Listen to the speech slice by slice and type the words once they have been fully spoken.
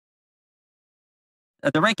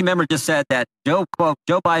the ranking member just said that quote,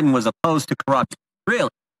 Joe Biden was opposed to corruption. Really?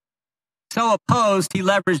 So opposed, he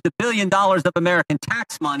leveraged $1 billion of American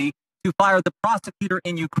tax money to fire the prosecutor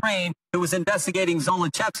in Ukraine who was investigating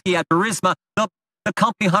Zolochevsky at Burisma, the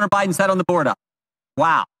company Hunter Biden sat on the board of.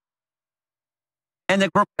 Wow. And the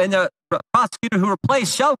prosecutor who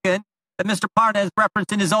replaced Shokin, that Mr. Parna has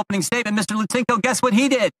referenced in his opening statement, Mr. Lutsenko, guess what he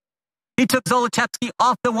did? He took Zolochevsky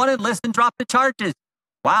off the wanted list and dropped the charges.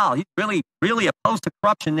 Wow, he's really, really opposed to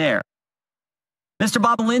corruption there. Mr.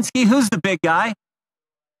 Bobulinski, who's the big guy?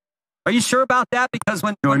 Are you sure about that? Because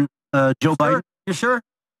when Joe Biden. You're sure?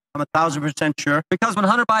 I'm 1,000% sure. Because when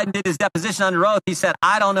Hunter Biden did his deposition under oath, he said,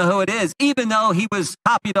 I don't know who it is, even though he was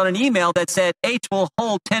copied on an email that said H will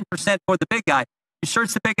hold 10% for the big guy. You sure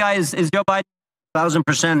it's the big guy is Joe Biden?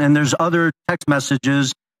 1,000%. And there's other text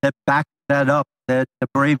messages that back that up, that the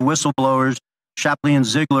brave whistleblowers, Shapley and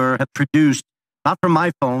Ziegler, have produced, not from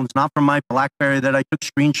my phones, not from my BlackBerry that I took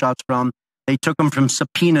screenshots from. They took them from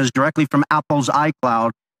subpoenas directly from Apple's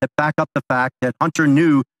iCloud that back up the fact that Hunter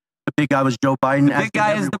knew the big guy was Joe Biden. The big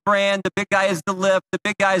guy is the brand. The big guy is the lift. The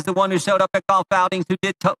big guy is the one who showed up at golf outings, who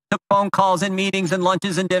took phone calls and meetings and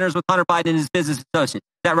lunches and dinners with Hunter Biden and his business associates.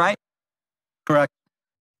 Is that right? Correct.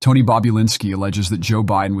 Tony Bobulinski alleges that Joe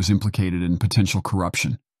Biden was implicated in potential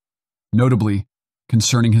corruption, notably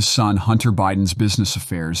concerning his son Hunter Biden's business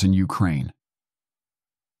affairs in Ukraine.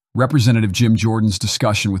 Representative Jim Jordan's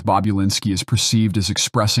discussion with Bobulinski is perceived as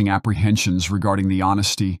expressing apprehensions regarding the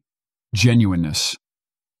honesty, genuineness,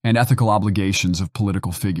 and ethical obligations of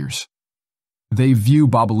political figures. They view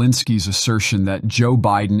Bobulinski's assertion that Joe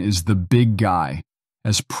Biden is the big guy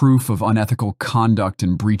as proof of unethical conduct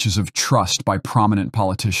and breaches of trust by prominent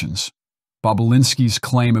politicians. Bobulinski's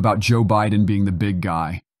claim about Joe Biden being the big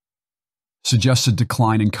guy suggests a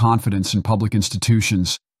decline in confidence in public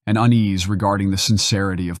institutions and unease regarding the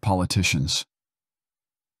sincerity of politicians.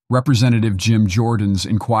 Representative Jim Jordan's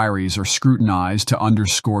inquiries are scrutinized to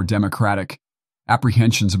underscore Democratic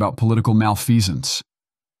apprehensions about political malfeasance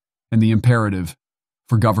and the imperative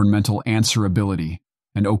for governmental answerability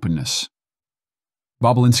and openness.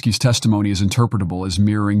 Bobulinski's testimony is interpretable as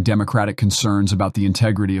mirroring Democratic concerns about the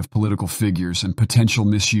integrity of political figures and potential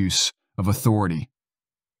misuse of authority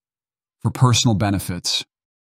for personal benefits